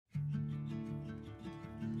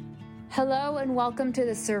Hello and welcome to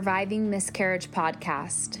the Surviving Miscarriage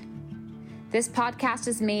podcast. This podcast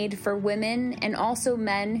is made for women and also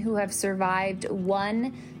men who have survived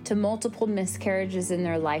one to multiple miscarriages in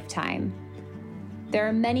their lifetime. There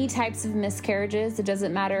are many types of miscarriages. It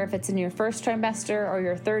doesn't matter if it's in your first trimester or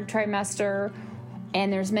your third trimester,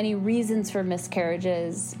 and there's many reasons for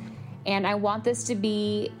miscarriages. And I want this to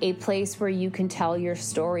be a place where you can tell your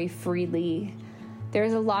story freely.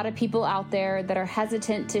 There's a lot of people out there that are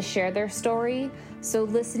hesitant to share their story, so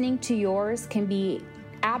listening to yours can be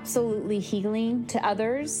absolutely healing to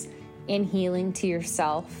others and healing to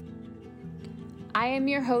yourself. I am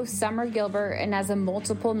your host, Summer Gilbert, and as a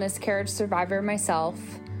multiple miscarriage survivor myself,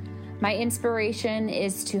 my inspiration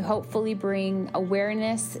is to hopefully bring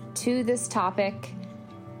awareness to this topic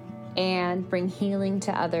and bring healing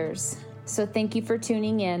to others. So thank you for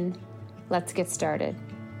tuning in. Let's get started.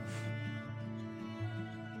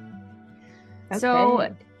 Okay.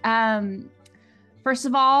 So, first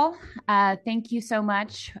of all, thank you so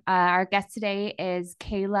much. Our guest today is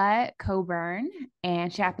Kayla Coburn,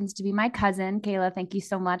 and she happens to be my cousin. Kayla, thank you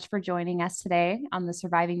so much for joining us today on the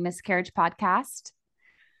Surviving Miscarriage podcast.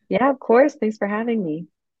 Yeah, of course. Thanks for having me.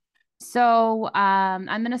 So, I'm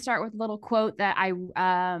going to start with a little quote that I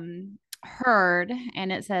heard,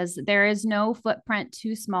 and it says, "There is no footprint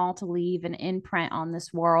too small to leave an imprint on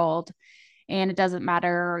this world. And it doesn't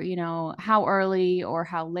matter, how early or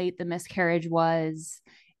how late the miscarriage was,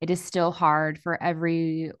 it is still hard for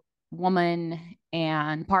every woman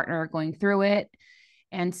and partner going through it.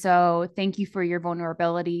 And so thank you for your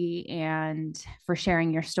vulnerability and for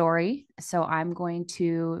sharing your story. So I'm going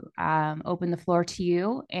to open the floor to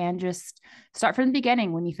you and just start from the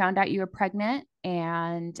beginning, when you found out you were pregnant,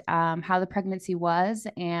 and how the pregnancy was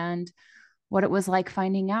and what it was like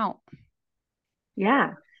finding out."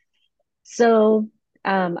 Yeah. So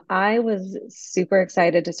I was super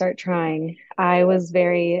excited to start trying. I was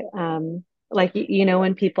very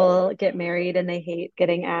when people get married and they hate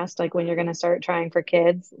getting asked like when you're going to start trying for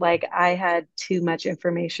kids, like I had too much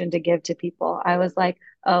information to give to people. I was like,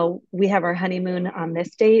 "Oh, we have our honeymoon on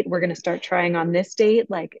this date. We're going to start trying on this date.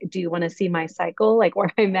 Like, do you want to see my cycle? Like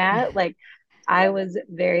where I'm at?" Like I was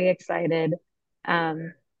very excited.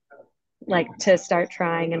 Like to start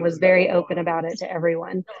trying and was very open about it to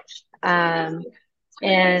everyone. Um,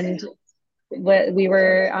 and we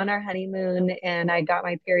were on our honeymoon and I got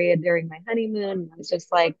my period during my honeymoon. I was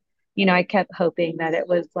just like, I kept hoping that it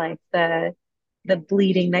was like the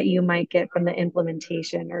bleeding that you might get from the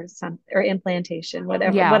implementation or implantation,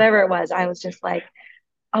 Yeah. whatever it was. I was just like,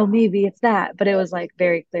 oh, maybe it's that, but it was like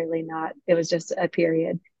very clearly not. It was just a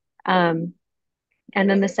period. Um, and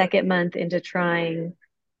then the second month into trying,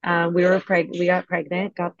 we got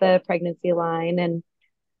pregnant, got the pregnancy line,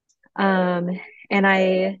 um, and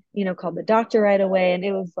I, called the doctor right away, and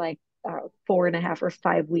it was like 4.5 or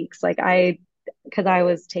 5 weeks. Because I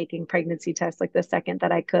was taking pregnancy tests like the second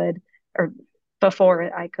that I could, or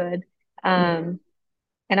before I could. And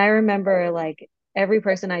I remember like every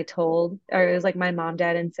person I told, or it was like my mom,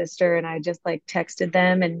 dad, and sister, and I just like texted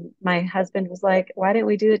them. And my husband was like, "Why didn't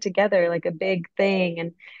we do it together? Like a big thing."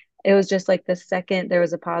 And it was just like the second there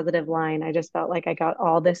was a positive line, I just felt like I got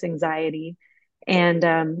all this anxiety. And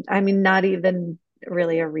I mean, not even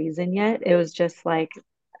really a reason yet. It was just like,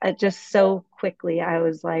 just so quickly, I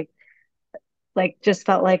was just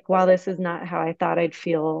felt like, wow, this is not how I thought I'd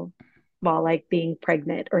feel while like being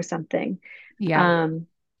pregnant or something. Yeah. Um,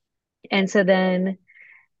 and so then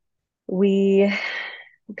we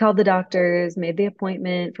called the doctors, made the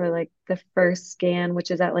appointment for like the first scan, which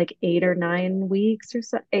is at like 8 or 9 weeks or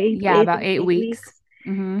so, Yeah, about eight eight weeks. weeks.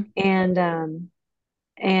 Mm-hmm.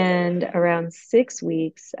 And around 6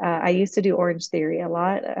 weeks, I used to do Orange Theory a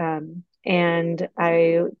lot. And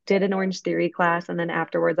I did an Orange Theory class, and then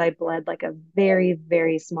afterwards I bled like a very,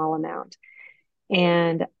 very small amount.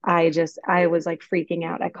 And I was like freaking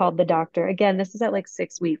out. I called the doctor. Again, this is at like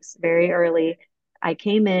 6 weeks, very early. I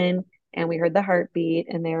came in and we heard the heartbeat,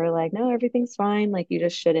 and they were like, "No, everything's fine. Like, you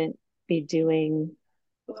just shouldn't be doing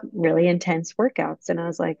really intense workouts." And I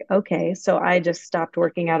was like, "Okay." So I just stopped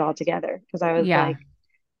working out altogether because I was Yeah. like,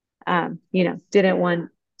 didn't want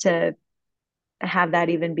to have that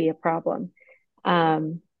even be a problem.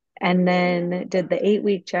 Um, and then did the 8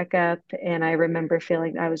 week checkup. And I remember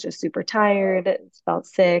feeling I was just super tired, felt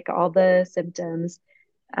sick, all the symptoms.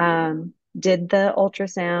 Did the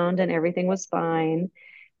ultrasound and everything was fine.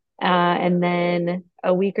 And then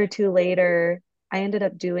a week or two later, I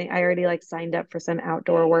already like signed up for some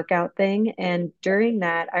outdoor workout thing. And during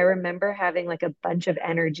that, I remember having like a bunch of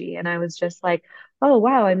energy. And I was just like, "Oh,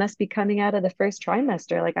 wow, I must be coming out of the first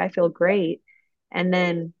trimester. Like, I feel great." And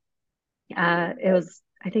then it was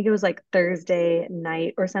I think it was like Thursday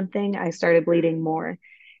night or something, I started bleeding more.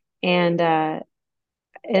 And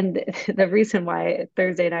and the reason why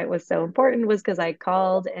Thursday night was so important was because I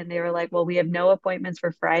called and they were like, well, we have no appointments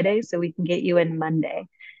for Friday, so we can get you in Monday.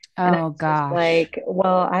 And I Oh was just gosh. like,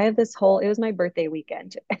 well, I have this whole, it was my birthday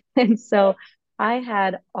weekend. And so I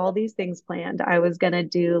had all these things planned. I was going to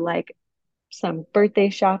do like some birthday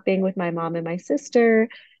shopping with my mom and my sister.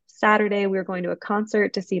 Saturday, we were going to a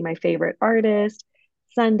concert to see my favorite artist.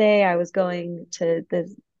 Sunday, I was going to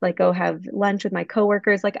this like go have lunch with my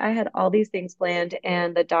coworkers. Like I had all these things planned,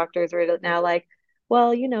 and the doctors were now like,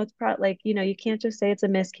 well, it's like, you can't just say it's a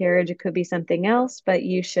miscarriage. It could be something else, but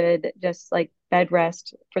you should just like bed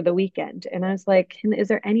rest for the weekend. And I was like, is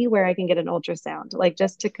there anywhere I can get an ultrasound, like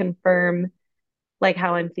just to confirm like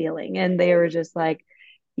how I'm feeling? And they were just like,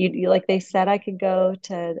 you like they said I could go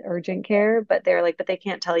to urgent care, but they're like, but they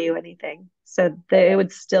can't tell you anything. So it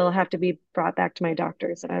would still have to be brought back to my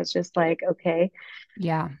doctors. And I was just like, okay.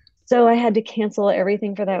 Yeah. So I had to cancel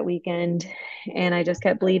everything for that weekend, and I just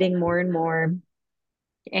kept bleeding more and more.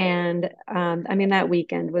 And I mean, that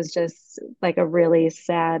weekend was just like a really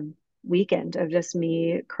sad weekend of just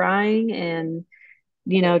me crying and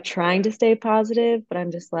trying to stay positive, but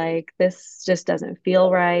I'm just like, this just doesn't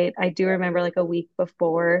feel right. I do remember like a week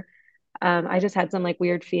before, I just had some like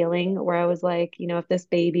weird feeling where I was like, if this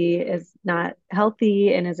baby is not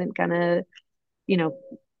healthy and isn't gonna, you know,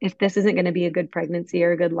 if this isn't going to be a good pregnancy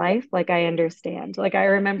or a good life, like I understand. Like I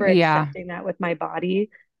remember Yeah. accepting that with my body.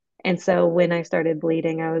 And so when I started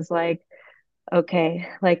bleeding, I was like, okay,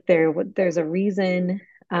 like there's a reason.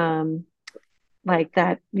 Like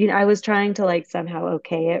that, I was trying to like somehow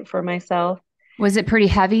okay it for myself. Was it pretty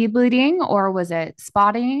heavy bleeding or was it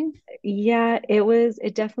spotting? Yeah,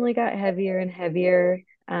 it definitely got heavier and heavier.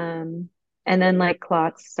 And then like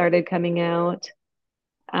clots started coming out.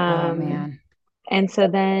 Oh Um, man. and so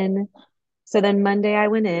then Monday I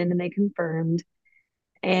went in and they confirmed.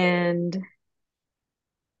 And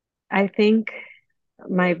I think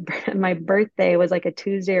my my birthday was like a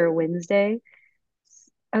Tuesday or Wednesday.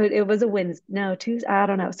 Oh, it was a Wednesday. No, Tuesday. I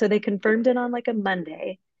don't know. So they confirmed it on like a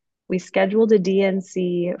Monday. We scheduled a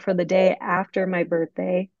DNC for the day after my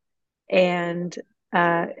birthday, and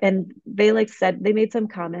they like said they made some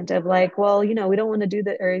comment of like, well, we don't want to do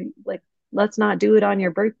that, or like let's not do it on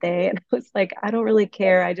your birthday. And I was like, I don't really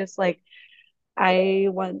care. I just like I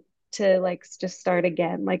want to like just start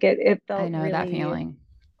again. Like it I felt know that really feeling.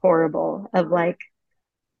 horrible of like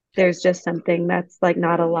there's just something that's like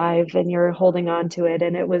not alive and you're holding on to it.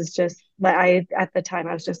 And it was just like at the time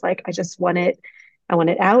I was just like, I want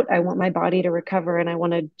it out. I want my body to recover and I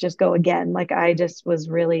want to just go again. Like I just was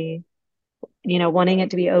really, wanting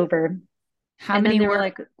it to be over. How And then many they were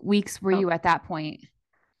like, weeks were oh, you at that point?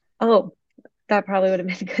 oh, that probably would have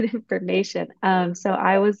been good information. So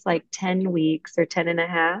I was like 10 weeks or 10 and a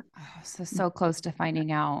half. Oh, so close to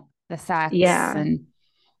finding out the sex Yeah. and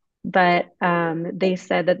But they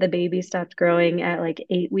said that the baby stopped growing at like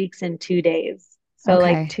 8 weeks and 2 days. So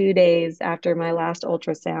like okay. 2 days after my last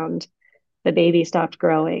ultrasound, the baby stopped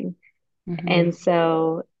growing. Hmm. And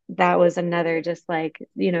so that was another just like,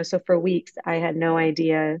 so for weeks I had no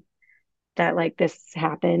idea that like this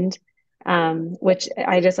happened. Which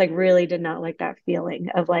I just like really did not like that feeling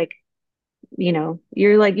of like,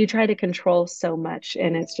 you're like you try to control so much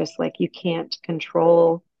and it's just like you can't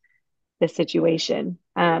control the situation.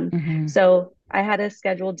 Hmm. So I had a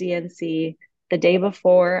scheduled DNC the day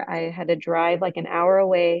before. I had to drive like an hour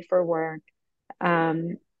away for work.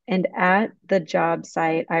 Um, and at the job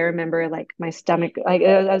site, I remember like my stomach, like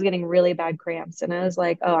I was getting really bad cramps, and I was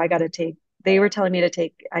like, oh, I got to take. They were telling me to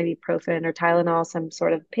take ibuprofen or Tylenol, some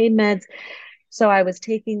sort of pain meds. So I was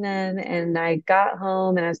taking them and I got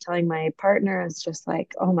home and I was telling my partner, I was just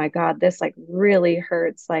like, oh my God, this like really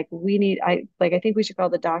hurts. Like I think we should call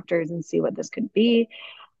the doctors and see what this could be.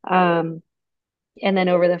 Um, and then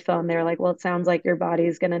over the phone, they were like, well, it sounds like your body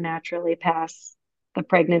is going to naturally pass the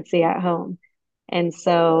pregnancy at home. And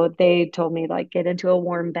so they told me like get into a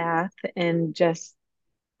warm bath and just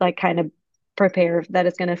like kind of prepare that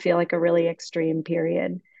it's going to feel like a really extreme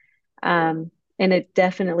period. And it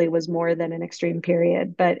definitely was more than an extreme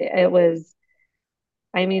period, but it was,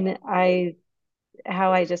 I mean,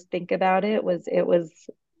 how I just think about it was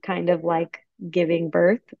kind of like giving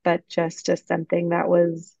birth, but just to something that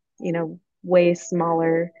was, way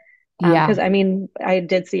smaller. Yeah. Because I mean, I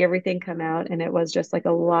did see everything come out and it was just like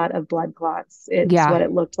a lot of blood clots. It's Yeah. what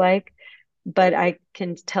it looked like. But I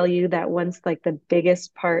can tell you that once like the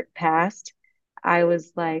biggest part passed, I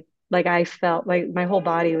was like I felt like my whole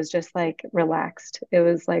body was just like relaxed. It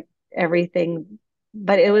was like everything.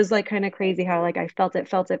 but it was like kind of crazy how like I felt it,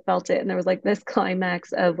 felt it, felt it. And there was like this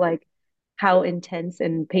climax of like how intense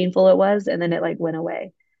and painful it was. And then it like went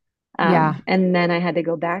away. Yeah. And then I had to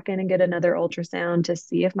go back in and get another ultrasound to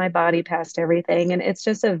see if my body passed everything. And it's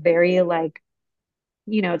just a very like,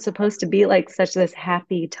 it's supposed to be like such this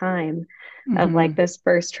happy time of like Hmm. this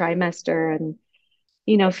first trimester and,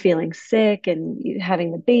 feeling sick and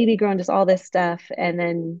having the baby grown, just all this stuff. And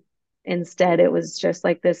then instead it was just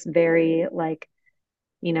like this very like,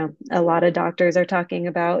 a lot of doctors are talking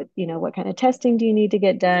about, what kind of testing do you need to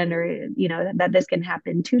get done, or, that this can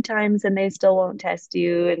happen two times and they still won't test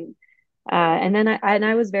you. And then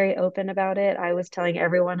I was very open about it. I was telling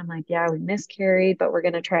everyone, I'm like, yeah, we miscarried, but we're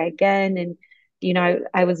gonna try again. And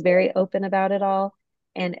I was very open about it all.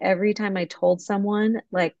 And every time I told someone,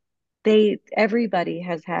 like everybody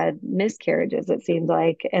has had miscarriages, it seemed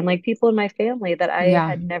like, and like people in my family that I Yeah.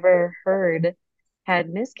 had never heard had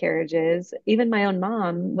miscarriages. Even my own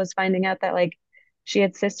mom was finding out that like she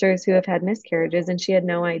had sisters who have had miscarriages and she had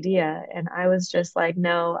no idea. And I was just like,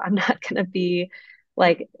 no, I'm not gonna be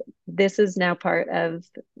like this is now part of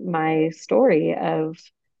my story of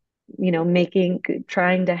making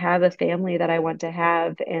trying to have a family that I want to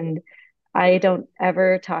have. And I don't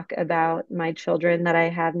ever talk about my children that I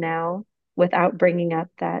have now without bringing up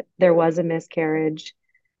that there was a miscarriage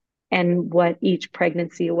and what each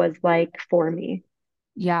pregnancy was like for me.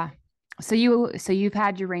 Yeah. So you've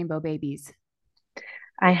had your rainbow babies.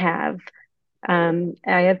 I have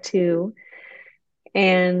two,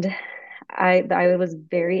 and I was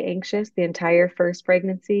very anxious the entire first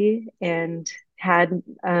pregnancy and had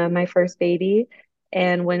my first baby.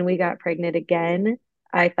 And when we got pregnant again,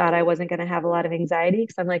 I thought I wasn't going to have a lot of anxiety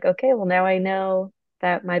because I'm like, okay, well now I know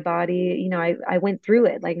that my body, I went through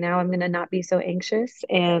it. Like now I'm going to not be so anxious.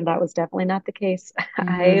 And that was definitely not the case.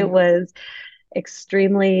 I Hmm. was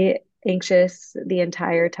extremely anxious the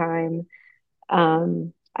entire time.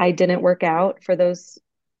 I didn't work out for those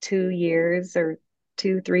 2 years or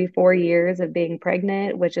 2, 3, 4 years of being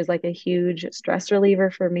pregnant, which is like a huge stress reliever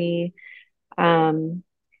for me. Um,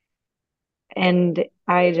 and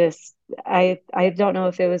I don't know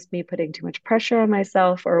if it was me putting too much pressure on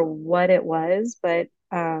myself or what it was, but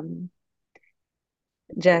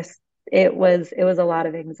just it was a lot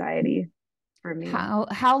of anxiety for me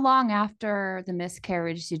How long after the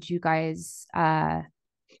miscarriage did you guys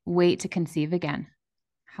wait to conceive again?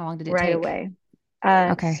 How long did it right take? away.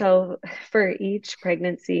 Okay. So for each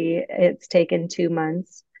pregnancy, it's taken 2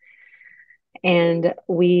 months. And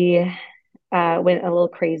we went a little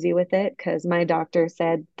crazy with it because my doctor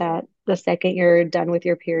said that the second you're done with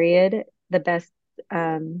your period, the best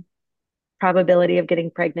um, probability of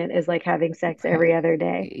getting pregnant is like having sex every other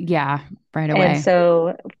day. Yeah, right And away.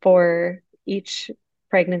 so for each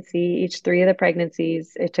pregnancy, each three of the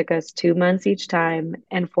pregnancies, it took us 2 months each time.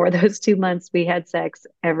 And for those 2 months, we had sex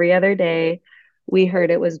every other day. We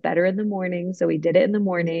heard it was better in the morning. So we did it in the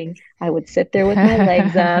morning. I would sit there with my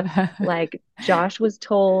legs up. Like Josh was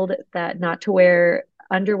told that not to wear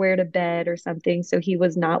underwear to bed or something. So he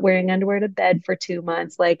was not wearing underwear to bed for 2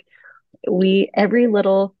 months. Like every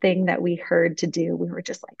little thing that we heard to do, we were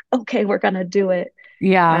just like, okay, we're going to do it.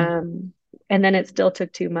 Yeah. Um, and then it still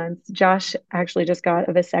took 2 months. Josh actually just got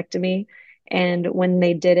a vasectomy. And when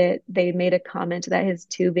they did it, they made a comment that his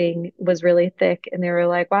tubing was really thick. And they were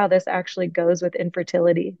like, wow, this actually goes with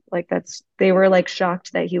infertility. Like they were like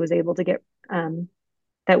shocked that he was able to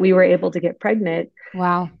that we were able to get pregnant.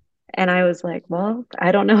 Wow. And I was like, well,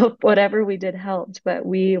 I don't know if whatever we did helped, but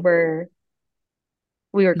we were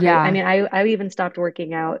crazy. I Yeah. mean, I even stopped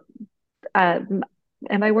working out. And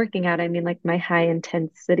by working out, I mean like my high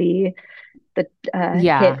intensity the hit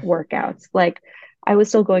Yeah. workouts. Like I was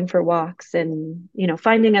still going for walks and,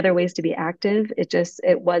 finding other ways to be active.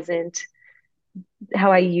 It wasn't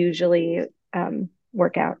how I usually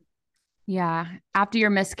work out. Yeah. After your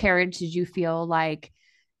miscarriage, did you feel like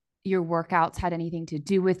your workouts had anything to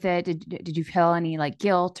do with it? Did you feel any like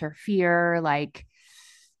guilt or fear, like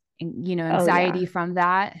Oh yeah. anxiety from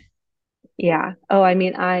that? Yeah. Oh, I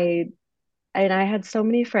mean, I had so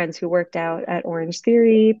many friends who worked out at Orange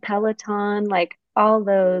Theory, Peloton, like all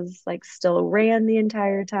those like still ran the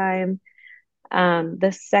entire time.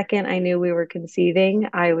 The second I knew we were conceiving,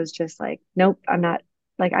 I was just like, nope, I'm not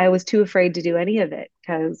like I was too afraid to do any of it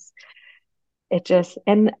because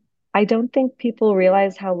and I don't think people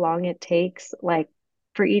realize how long it takes, like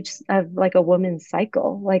for each of like a woman's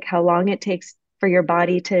cycle, like how long it takes for your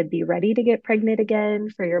body to be ready to get pregnant again,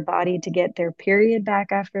 for your body to get their period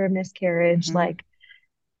back after a miscarriage. Hmm. Like,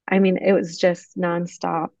 I mean, it was just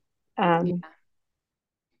nonstop. Yeah. Um,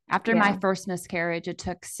 After my yeah. first miscarriage, it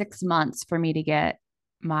took 6 months for me to get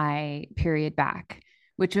my period back,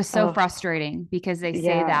 which was so Oh, frustrating because they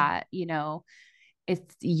say yeah. that,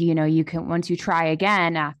 it's, you can, once you try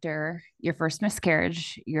again after your first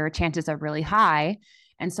miscarriage, your chances are really high.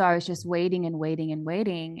 And so I was just waiting and waiting and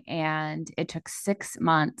waiting. And it took 6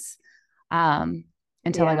 months um,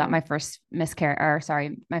 until I got Yeah. my first miscarriage, or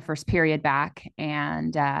sorry, my first period back.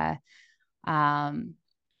 And, um,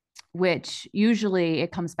 which usually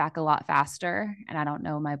it comes back a lot faster. And I don't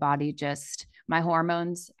know, my body just, my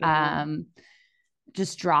hormones Yeah.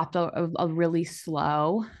 just dropped a really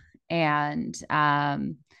slow. And,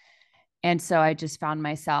 and so I just found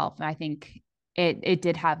myself, I think it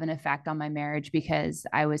did have an effect on my marriage because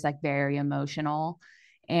I was like very emotional.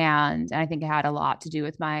 And I think it had a lot to do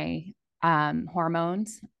with my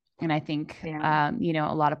hormones. And I think, Yeah.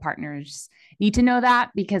 a lot of partners need to know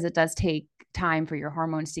that because it does take time for your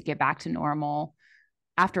hormones to get back to normal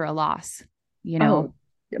after a loss, you Oh know?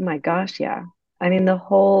 my gosh, yeah. I mean, the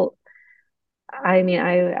whole, I mean,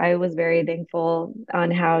 I was very thankful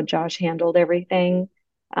on how Josh handled everything.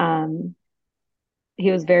 Um, he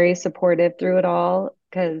was very supportive through it all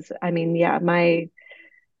because I mean, yeah,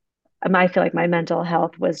 I feel like my mental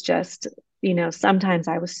health was just, sometimes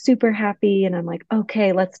I was super happy and I'm like,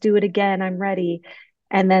 okay, let's do it again. I'm ready.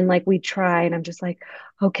 And then like we try and I'm just like,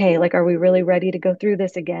 okay, like, are we really ready to go through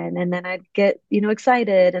this again? And then I'd get,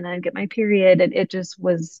 excited and I'd get my period and it just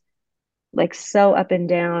was like so up and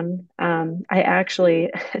down. I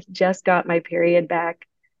actually just got my period back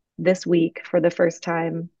this week for the first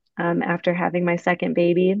time after having my second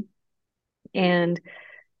baby. And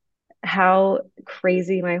how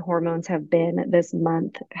crazy my hormones have been this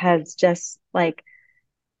month has just like,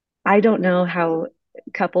 I don't know how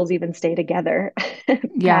couples even stay together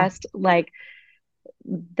Yeah. past like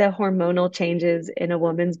the hormonal changes in a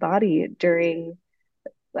woman's body during,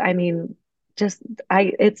 I mean, just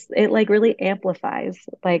it like really amplifies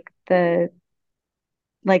like the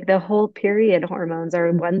whole period hormones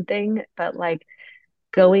are one thing, but like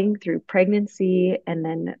going through pregnancy and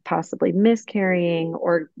then possibly miscarrying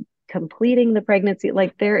or completing the pregnancy,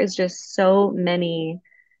 like there is just so many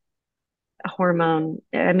hormone,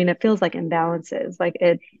 I mean, it feels like imbalances. Like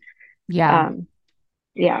it, Yeah. um,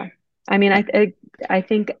 yeah. I mean, I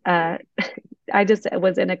think I just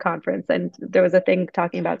was in a conference and there was a thing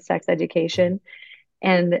talking about sex education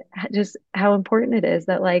and just how important it is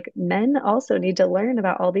that like men also need to learn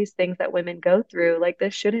about all these things that women go through. Like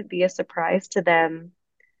this shouldn't be a surprise to them,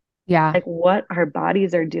 Yeah. like what our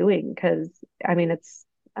bodies are doing. Cause I mean,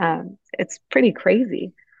 it's pretty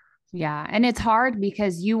crazy. Yeah. And it's hard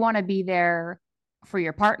because you want to be there for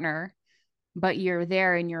your partner, but you're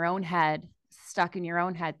there in your own head, stuck in your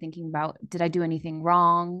own head, thinking about, did I do anything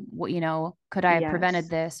wrong? What, could I have prevented Yes.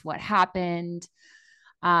 this? What happened?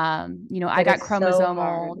 I It got is so chromosomal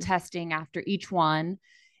hard. testing after each one.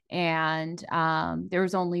 And there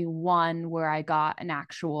was only one where I got an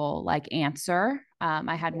actual like answer.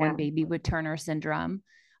 I had one Yeah. baby with Turner syndrome,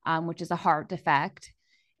 which is a heart defect,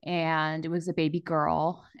 and it was a baby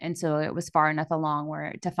girl, and so it was far enough along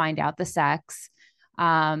where to find out the sex.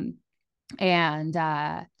 Um, and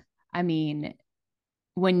I mean,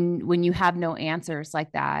 when you have no answers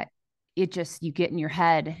like that, it just you get in your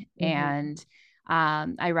head. Hmm. And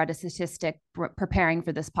I read a statistic preparing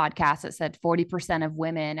for this podcast that said 40% of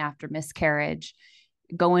women after miscarriage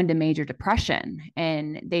go into major depression,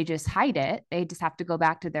 and they just hide it. They just have to go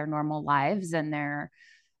back to their normal lives and their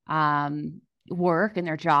um, work and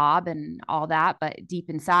their job and all that. But deep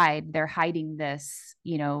inside, they're hiding this,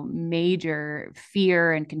 major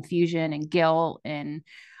fear and confusion and guilt. And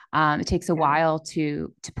it takes a Yeah. while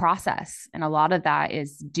to process. And a lot of that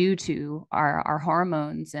is due to our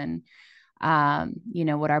hormones and,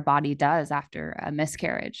 what our body does after a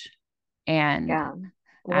miscarriage. And Yeah. I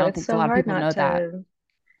Well, don't it's think a so lot of hard people not know that. to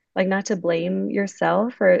like not to blame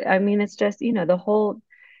yourself or I mean it's just, the whole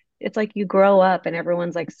it's like you grow up and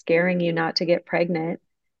everyone's like scaring you not to get pregnant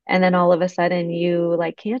and then all of a sudden you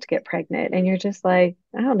like can't get pregnant and you're just like,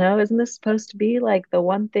 I don't know, isn't this supposed to be like the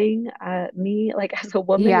one thing me like as a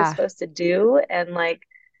woman is Yeah. supposed to do? And like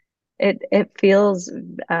it feels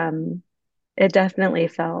it definitely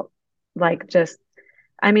felt like just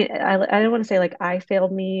I mean, I don't want to say like I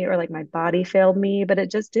failed me or like my body failed me, but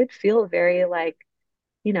it just did feel very like,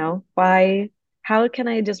 why, how can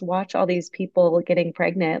I just watch all these people getting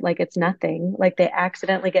pregnant like it's nothing? Like they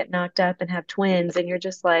accidentally get knocked up and have twins, and you're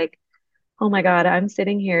just like, oh my God, I'm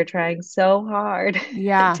sitting here trying so hard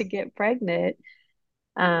Yeah. to get pregnant.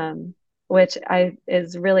 Um, which I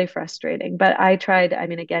is really frustrating. But I tried, I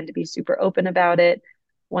mean, again, to be super open about it.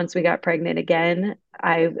 Once we got pregnant again,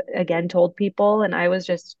 I again told people, and I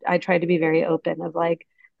tried to be very open of like,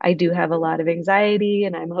 I do have a lot of anxiety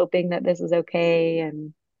and I'm hoping that this is okay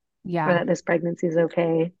and or Yeah. that this pregnancy is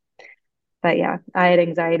okay. But yeah, I had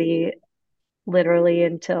anxiety literally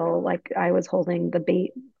until like I was holding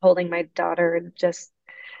my daughter and just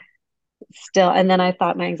still, and then I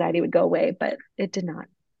thought my anxiety would go away, but it did not.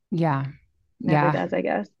 Yeah. Never Yeah. does, I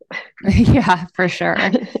guess. Yeah, for sure.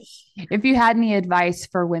 If you had any advice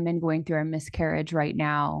for women going through a miscarriage right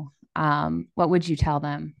now, what would you tell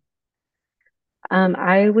them?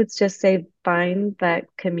 I would just say find that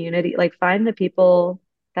community, like find the people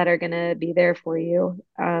that are going to be there for you.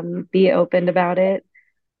 Be open about it.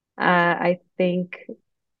 I think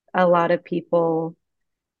a lot of people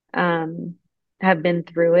um, have been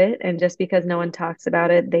through it, and just because no one talks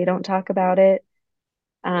about it, they don't talk about it.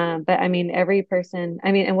 But I mean, every person,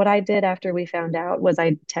 I mean, and what I did after we found out was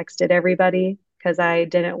I texted everybody because I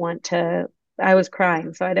didn't want to, I was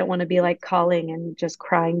crying. So I didn't want to be like calling and just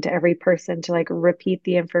crying to every person to like repeat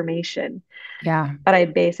the information. Yeah. But I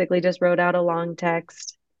basically just wrote out a long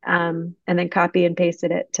text, and then copy and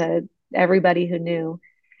pasted it to everybody who knew.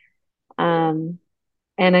 Um,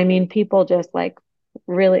 and I mean, people just like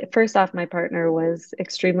really, first off, my partner was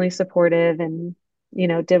extremely supportive and,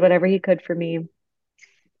 did whatever he could for me.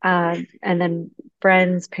 And then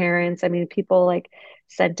friends, parents, I mean, people like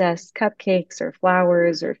sent us cupcakes or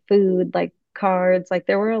flowers or food, like cards. Like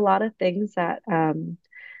there were a lot of things that,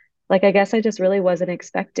 like, I guess I just really wasn't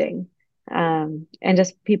expecting. And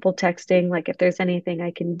just people texting, like, if there's anything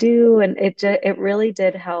I can do. And it really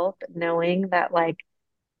did help knowing that, like,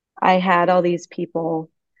 I had all these people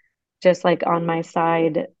just like on my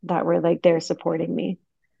side that were like there supporting me.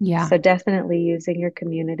 Yeah. So definitely using your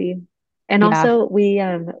community. And Yeah. also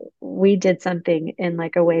we did something in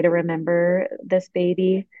like a way to remember this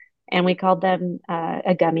baby, and we called them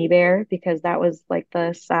a gummy bear because that was like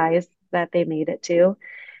the size that they made it to.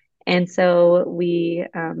 And so we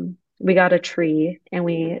got a tree and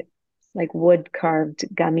we like wood carved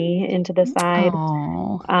gummy into the side.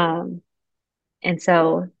 Oh, Um and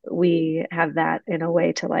so we have that in a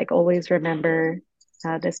way to like always remember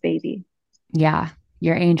this baby. yeah.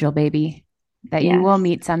 Your angel baby that you will Yes.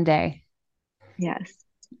 meet someday. Yes.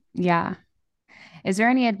 Yeah. Is there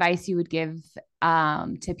any advice you would give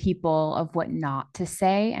to people of what not to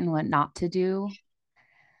say and what not to do?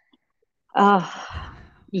 Oh,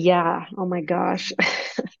 yeah. Oh my gosh.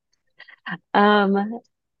 Um,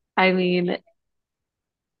 I mean,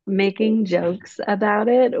 making jokes about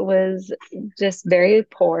it was just very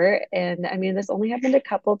poor. And I mean, this only happened a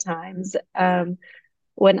couple times.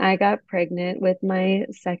 When I got pregnant with my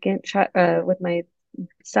second child, with my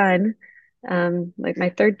son, like my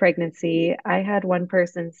third pregnancy, I had one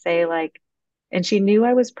person say like, and she knew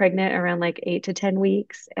I was pregnant around like 8 to 10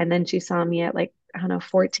 weeks. And then she saw me at like, I don't know,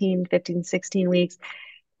 14, 15, 16 weeks.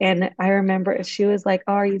 And I remember she was like,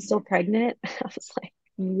 "Oh, are you still pregnant?" I was like,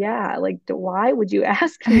 "Yeah." Like, why would you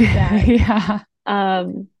ask me that? Yeah.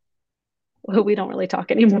 Um, well, we don't really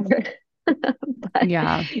talk anymore. But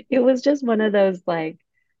Yeah. it was just one of those like,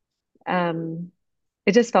 um,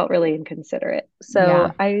 it just felt really inconsiderate.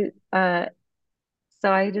 Yeah.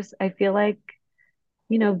 So I feel like,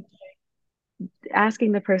 you know,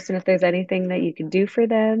 asking the person if there's anything that you can do for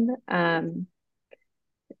them.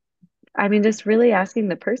 I mean, just really asking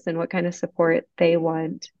the person what kind of support they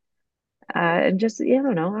want. And just, I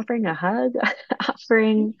don't know, offering a hug,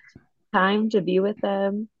 offering time to be with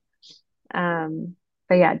them.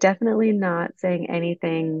 But yeah, definitely not saying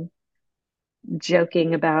anything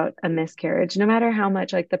joking about a miscarriage, no matter how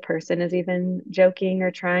much like the person is even joking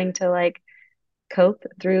or trying to like cope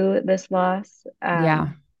through this loss. Yeah.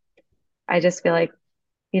 I just feel like,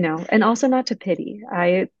 and also not to pity.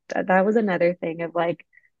 That was another thing of like,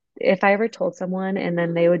 if I ever told someone and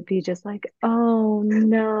then they would be just like, oh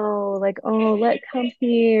no, like, oh, come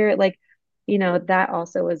here. Like, that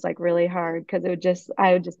also was like really hard because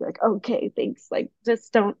I would just be like, okay, thanks. Like,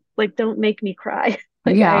 just don't make me cry.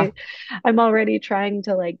 Like Yeah. I'm already trying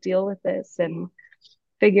to like deal with this and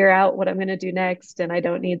figure out what I'm going to do next. And I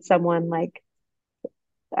don't need someone like,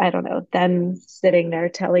 I don't know, them sitting there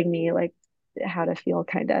telling me like how to feel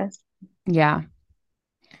kind of. Yeah.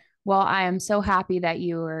 Well, I am so happy that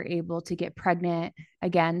you were able to get pregnant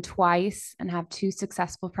again twice and have two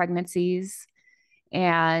successful pregnancies.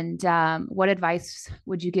 And what advice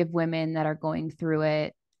would you give women that are going through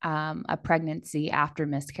it, a pregnancy after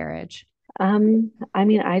miscarriage? I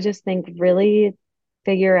mean, I just think really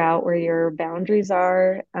figure out where your boundaries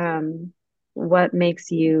are, what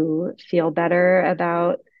makes you feel better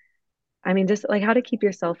about, I mean, just like how to keep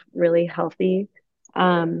yourself really healthy.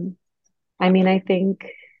 Um, I mean, I think,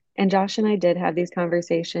 and Josh and I did have these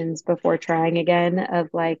conversations before trying again of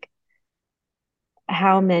like,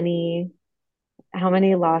 how many how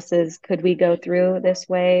many losses could we go through this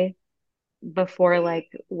way before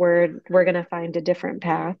like we're gonna find a different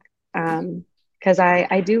path. Because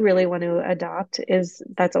I do really want to adopt, is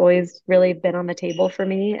that's always really been on the table for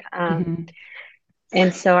me. Hmm.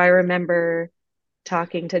 And so I remember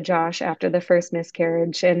talking to Josh after the first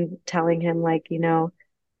miscarriage and telling him like,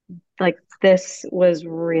 like this was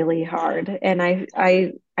really hard. And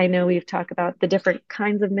I know we've talked about the different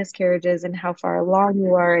kinds of miscarriages and how far along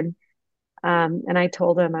you are. And I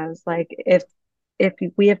told him, I was like, if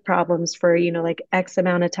we have problems for, like X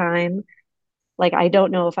amount of time, like I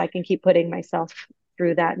don't know if I can keep putting myself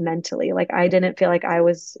through that mentally. Like I didn't feel like I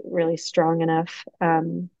was really strong enough.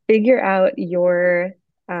 Figure out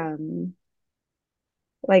um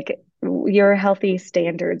like your healthy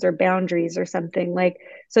standards or boundaries or something. Like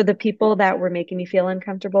so the people that were making me feel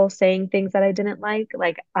uncomfortable saying things that I didn't like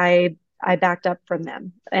I backed up from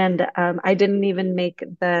them. And I didn't even make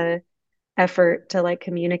the effort to like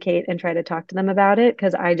communicate and try to talk to them about it,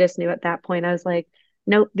 because I just knew at that point I was like,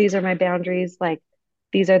 nope, these are my boundaries. Like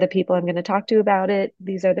these are the people I'm going to talk to about it.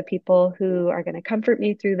 These are the people who are going to comfort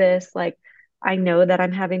me through this. Like I know that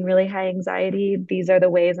I'm having really high anxiety. These are the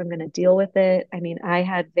ways I'm going to deal with it. I mean, I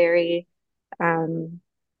had um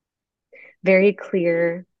very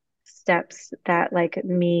clear steps that like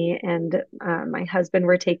me and my husband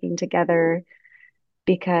were taking together,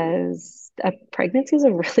 because a pregnancy is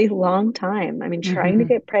a really long time. I mean, trying to Hmm.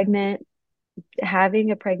 get pregnant,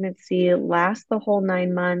 having a pregnancy last the whole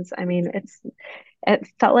 9 months. I mean, it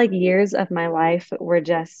felt like years of my life were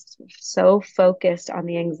just so focused on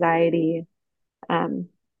the anxiety um,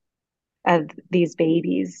 of these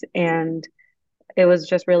babies. And it was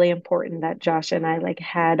just really important that Josh and I like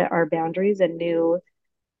had our boundaries and knew,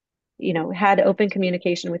 had open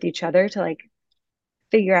communication with each other to like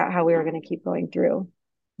figure out how we were going to keep going through.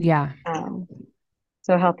 Yeah. Um,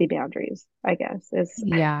 so healthy boundaries, I guess, is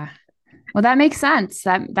Yeah. Well, that makes sense.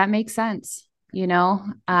 That makes sense,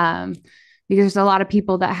 because there's a lot of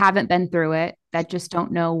people that haven't been through it that just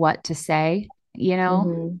don't know what to say,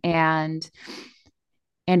 mhm.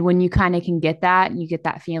 and when you kind of can get that and you get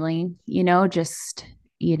that feeling, just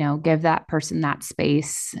give that person that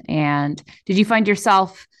space. And did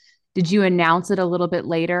you announce it a little bit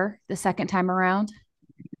later the second time around?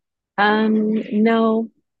 No,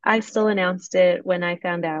 I still announced it when I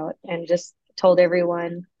found out and just told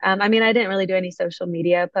everyone. I mean, I didn't really do any social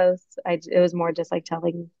media posts. It was more just like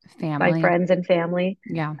telling my Family. friends and family.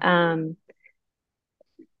 Yeah. Um,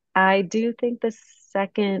 I do think the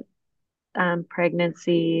second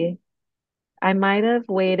pregnancy, I might have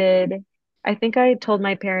waited. I think I told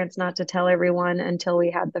my parents not to tell everyone until we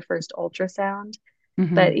had the first ultrasound.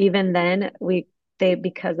 But Hmm. even then, they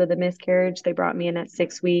because of the miscarriage, they brought me in at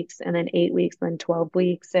 6 weeks and then 8 weeks, then 12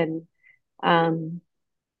 weeks. Um,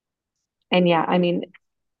 and yeah, I mean,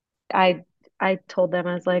 I I told them,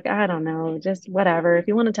 I was like, I don't know, just whatever. If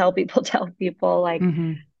you want to tell people, tell people. Like,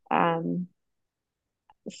 Hmm. um,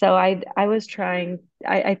 so I was trying,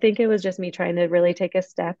 I think it was just me trying to really take a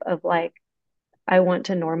step of like, I want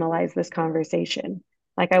to normalize this conversation.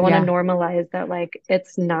 Like I want to Yeah. normalize that like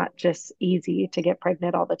it's not just easy to get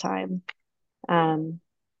pregnant all the time. Um,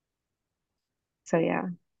 so yeah,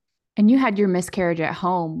 And you had your miscarriage at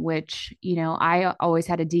home, which, I always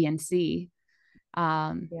had a DNC.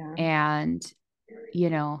 yeah, And, you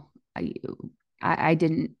know, I, I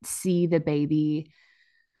didn't see the baby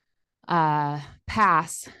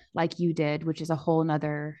pass like you did, which is a whole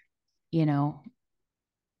nother, you know,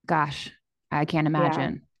 gosh, I can't yeah.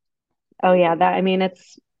 imagine. Oh yeah, that I mean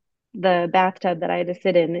it's the bathtub that I had to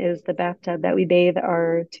sit in is the bathtub that we bathe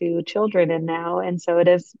our two children in now. And so it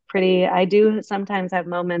is pretty, I do sometimes have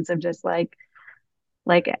moments of just like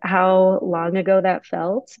how long ago that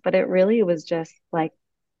felt, but it really was just like,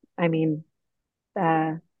 I mean,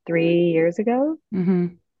 3 years ago, Hmm.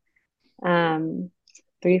 um,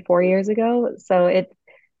 3, 4 years ago. So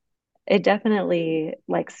it definitely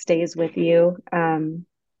like stays with you.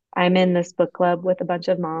 I'm in this book club with a bunch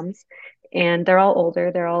of moms, and they're all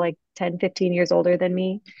older. They're all like 10, 15 years older than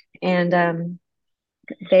me. And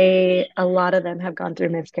a lot of them have gone through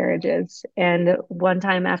miscarriages. And one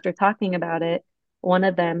time after talking about it, one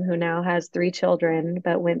of them who now has 3 children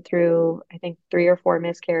but went through, I think, 3 or 4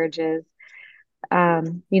 miscarriages,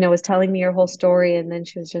 was telling me her whole story. And then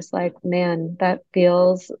she was just like, man,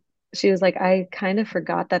 she was like, I kind of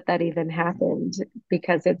forgot that that even happened,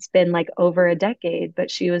 because it's been like over a decade. But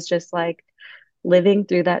she was just like, living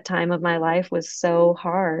through that time of my life was so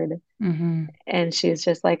hard. Hmm. And she's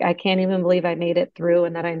just like, I can't even believe I made it through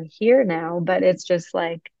and that I'm here now. But it's just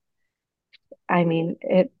like, I mean,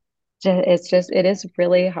 it is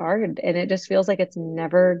really hard, and it just feels like it's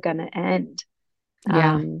never gonna end.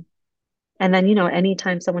 Yeah. Um, and then,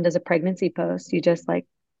 anytime someone does a pregnancy post, you just like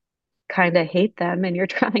kind of hate them, and you're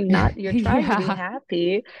trying to be Yeah,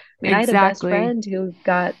 happy. I mean, I had a best exactly. friend who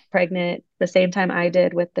got pregnant the same time I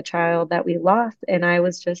did with the child that we lost. And I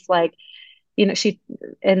was just like,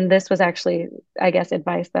 and this was actually, I guess,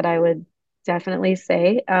 advice that I would definitely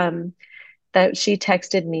say, that she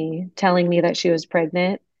texted me telling me that she was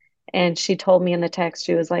pregnant. And she told me in the text,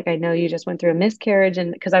 she was like, I know you just went through a miscarriage.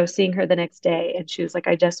 And because I was seeing her the next day, and she was like,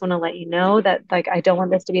 I just want to let you know that, like, I don't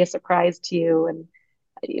want this to be a surprise to you and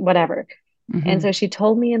whatever. And so Hmm. she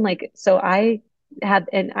told me, and like, so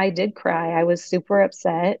and I did cry. I was super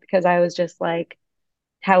upset because I was just like,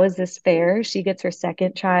 how is this fair? She gets her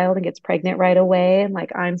second child and gets pregnant right away. And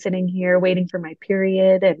like, I'm sitting here waiting for my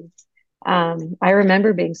period. And I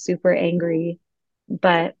remember being super angry,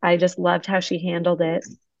 but I just loved how she handled it.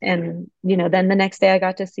 And, then the next day I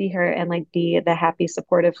got to see her and like be the happy,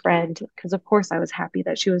 supportive friend. Cause of course I was happy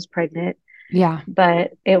that she was pregnant, Yeah.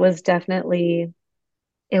 but it was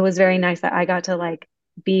very nice that I got to like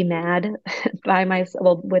be mad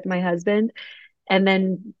with my husband, and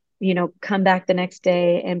then, come back the next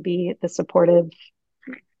day and be the supportive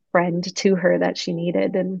friend to her that she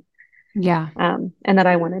needed, Yeah. and that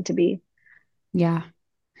I wanted to be. Yeah.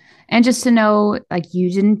 And just to know, like, you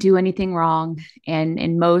didn't do anything wrong. And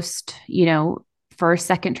in most, first,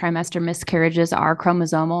 second trimester miscarriages are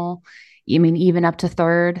chromosomal. I mean, even up to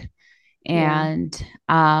third. Yeah. And,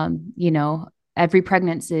 every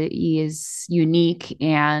pregnancy is unique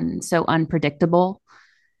and so unpredictable.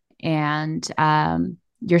 And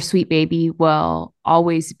your sweet baby will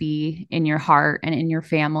always be in your heart and in your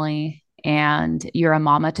family. And you're a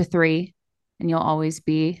mama to three, and you'll always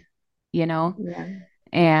be, you know. Yeah.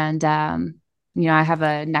 And I have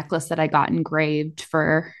a necklace that I got engraved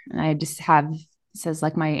for, and I just have, says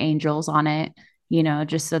like my angels on it,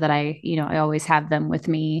 just so that I always have them with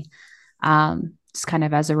me, just kind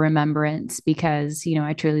of as a remembrance, because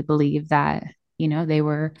I truly believe that they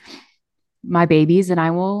were my babies, and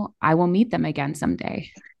I will meet them again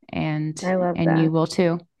someday, and I love and you that. will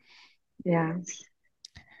too. Yeah.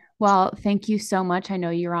 Well, thank you so much. I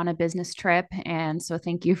know you're on a business trip, and so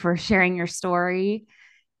thank you for sharing your story.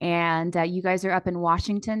 And you guys are up in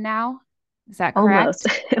Washington now. Is that Almost.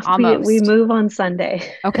 correct? We Almost. move on Sunday.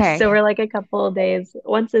 So Okay. we're like a couple of days.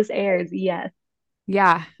 Once this airs, yes.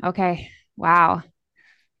 Yeah. Okay. Wow.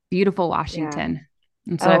 Beautiful Yeah. Washington.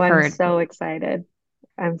 That's what Oh, I've I'm heard. so excited.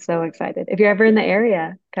 I'm so excited. If you're ever in the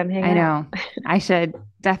area, come hang I out. know. I should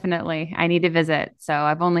definitely. I need to visit. So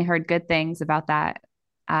I've only heard good things about that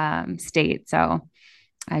state. So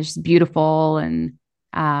it's just beautiful. And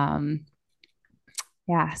um,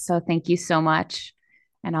 yeah. So thank you so much.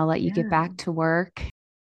 And I'll let you get Yeah. back to work.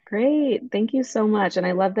 Great. Thank you so much. And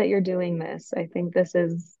I love that you're doing this. I think this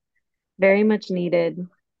is very much needed.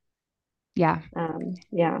 Yeah.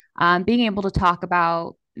 Yeah. Being able to talk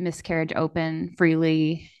about miscarriage open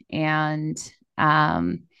freely, um,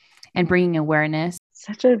 and bringing awareness.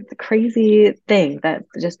 Such a crazy thing that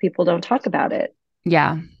just people don't talk about it.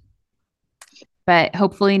 Yeah. But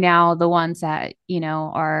hopefully now the ones that,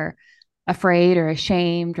 are afraid or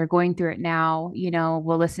ashamed or going through it now,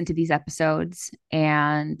 will listen to these episodes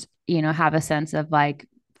and, have a sense of like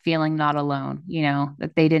feeling not alone,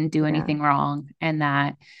 that they didn't do Yeah. anything wrong, and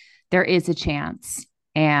that there is a chance,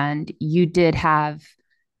 and you did have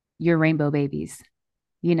your rainbow babies,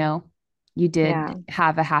 you know, you did Yeah.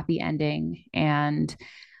 have a happy ending. And,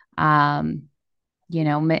 um,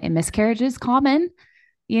 miscarriage is common,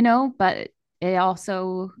 but it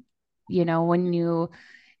also, when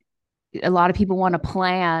a lot of people want to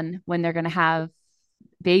plan when they're going to have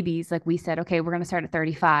babies. Like we said, okay, we're going to start at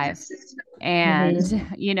 35. And,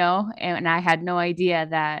 Hmm. and I had no idea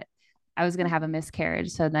that I was going to have a miscarriage.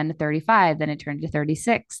 So then to 35, then it turned to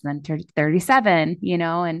 36, then it turned to 37,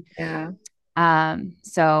 and Yeah.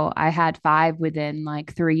 so I had five within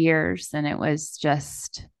like 3 years, and it was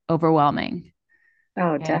just overwhelming.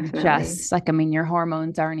 Oh, And definitely. just like, I mean, your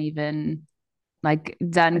hormones aren't even like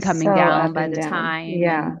done coming So down up by and the down. time. And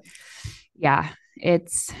Yeah. yeah,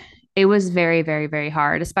 it was very, very, very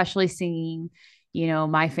hard, especially seeing,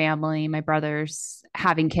 my family, my brothers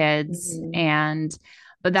having kids. Hmm.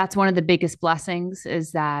 But that's one of the biggest blessings,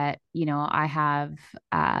 is that, I have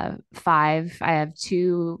five. I have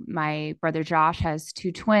two. My brother Josh has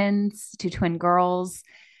two twins, two twin girls.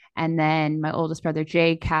 And then my oldest brother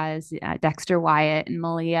Jake has Dexter, Wyatt, and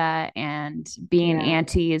Malia. And being an Yeah.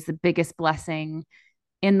 auntie is the biggest blessing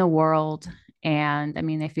in the world. And I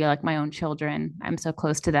mean, they feel like my own children. I'm so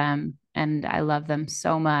close to them, and I love them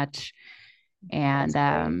so much. And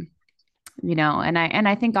That's great. and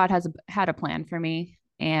I think God has had a plan for me.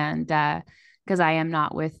 And, because I am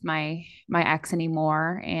not with my ex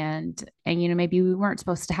anymore, and maybe we weren't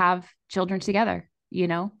supposed to have children together,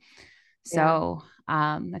 Yeah. so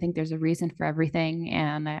I think there's a reason for everything,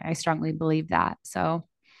 and I strongly believe that. So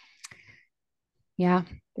yeah.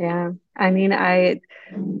 Yeah. I mean,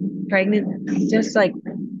 pregnant, just like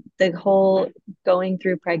the whole going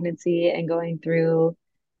through pregnancy and going through,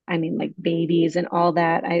 I mean, like babies and all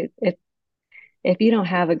that. If you don't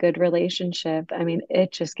have a good relationship, I mean,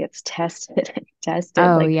 it just gets tested and tested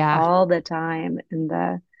Oh like yeah. all the time.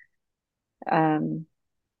 And um,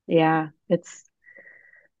 yeah, it's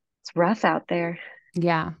rough out there,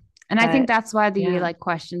 Yeah. And I think but that's why the yeah. like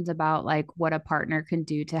questions about like what a partner can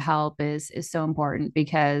do to help is so important,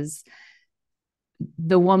 because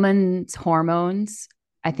the woman's hormones,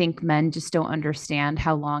 I think men just don't understand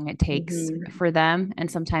how long it takes Hmm. for them. And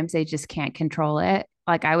sometimes they just can't control it.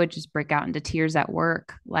 Like I would just break out into tears at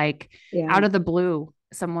work, like Yeah. out of the blue.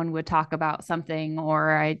 Someone would talk about something,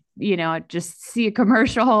 or I'd just see a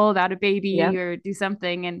commercial about a baby Yep. or do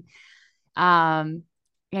something. Um,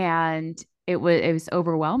 and it was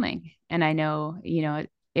overwhelming. And I know,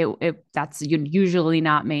 that's usually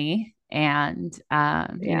not me. And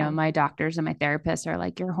Yeah. my doctors and my therapists are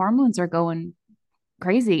like, your hormones are going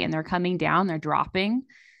crazy and they're coming down, they're dropping.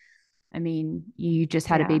 I mean, you just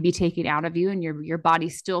had a Yeah. baby taken out of you, and your body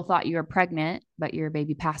still thought you were pregnant, but your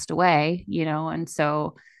baby passed away, and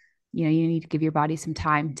so, you need to give your body some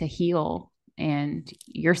time to heal, and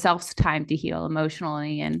yourself's time to heal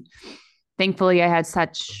emotionally. And thankfully I had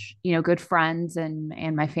such, good friends,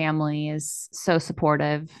 and my family is so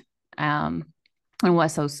supportive, um, and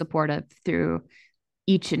was so supportive through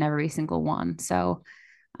each and every single one. So,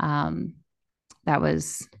 um, that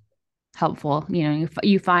was helpful. You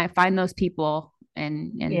find those people,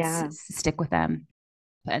 and Yeah. stick with them.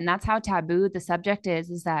 And that's how taboo the subject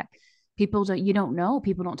is that you don't know,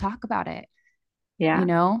 people don't talk about it, you Yeah.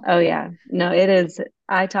 know? Oh yeah. No, it is.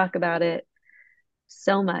 I talk about it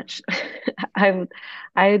so much. I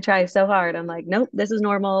I try so hard. I'm like, nope, this is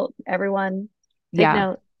normal. Everyone take Yeah.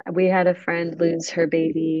 note. We had a friend lose her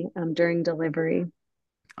baby during delivery,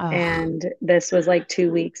 Oh, and this was like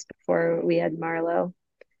 2 weeks before we had Marlo.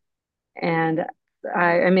 And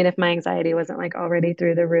I mean, if my anxiety wasn't like already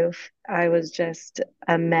through the roof, I was just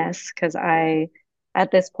a mess because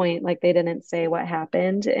at this point, like they didn't say what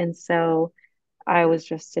happened. And so I was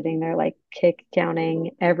just sitting there like kick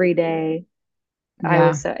counting every day. I yeah.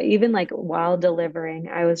 was even like while delivering,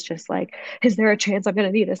 I was just like, is there a chance I'm going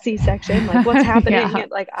to need a C-section? Like, what's happening? Yeah.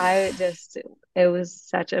 And like, it was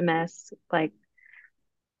such a mess. Like,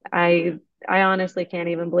 I, I honestly can't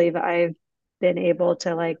even believe I've been able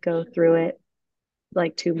to like go through it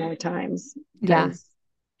like two more times Yeah. because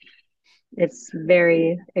it's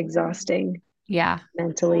very exhausting Yeah.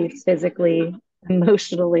 mentally, physically,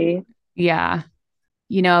 emotionally. Yeah.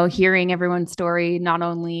 Hearing everyone's story not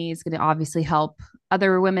only is going to obviously help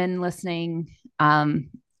other women listening, um,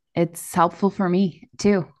 it's helpful for me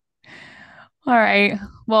too. All right.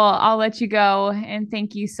 Well, I'll let you go. And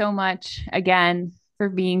thank you so much again for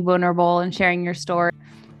being vulnerable and sharing your story.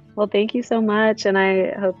 Well, thank you so much. And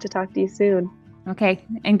I hope to talk to you soon. Okay.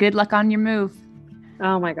 And good luck on your move.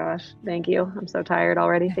 Oh my gosh. Thank you. I'm so tired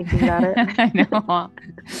already thinking about it. I know. All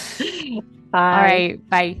Bye. right.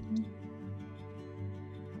 Bye.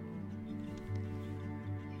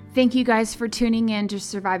 Thank you guys for tuning in to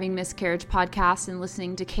Surviving Miscarriage podcast and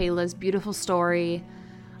listening to Kayla's beautiful story.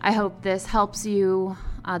 I hope this helps you,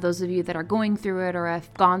 those of you that are going through it or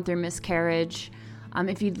have gone through miscarriage.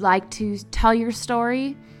 If you'd like to tell your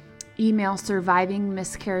story, email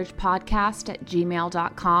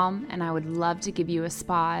survivingmiscarriagepodcast@gmail.com, and I would love to give you a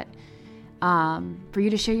spot for you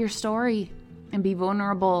to share your story and be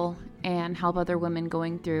vulnerable and help other women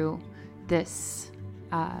going through this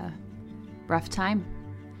rough time.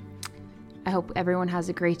 I hope everyone has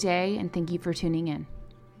a great day, and thank you for tuning in.